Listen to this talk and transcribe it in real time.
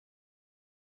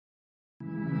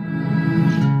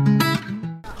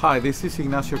Hi, this is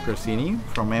Ignacio Crescini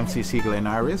from MCC Glen.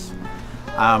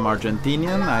 I'm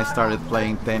Argentinian. I started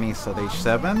playing tennis at age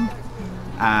 7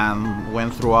 and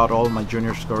went throughout all my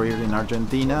juniors career in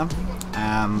Argentina,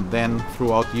 and then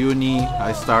throughout uni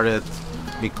I started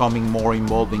becoming more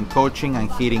involved in coaching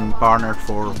and hitting partners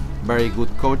for very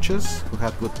good coaches who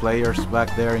had good players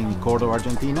back there in Córdoba,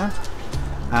 Argentina.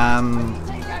 And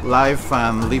life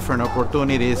and different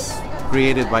opportunities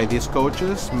created by these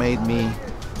coaches made me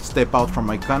step out from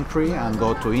my country and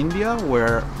go to India,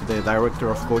 where the director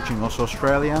of coaching was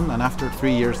Australian, and after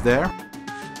 3 years there,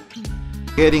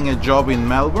 getting a job in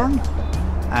Melbourne.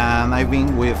 And I've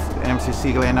been with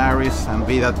MCC Glen and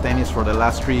Vida tennis for the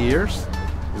last 3 years,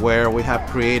 where we have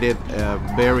created a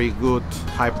very good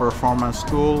high performance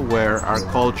school where our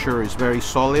culture is very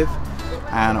solid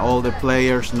and all the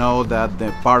players know that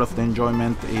the part of the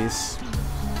enjoyment is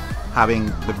having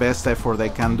the best effort they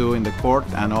can do in the court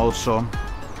and also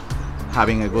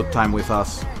having a good time with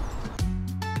us.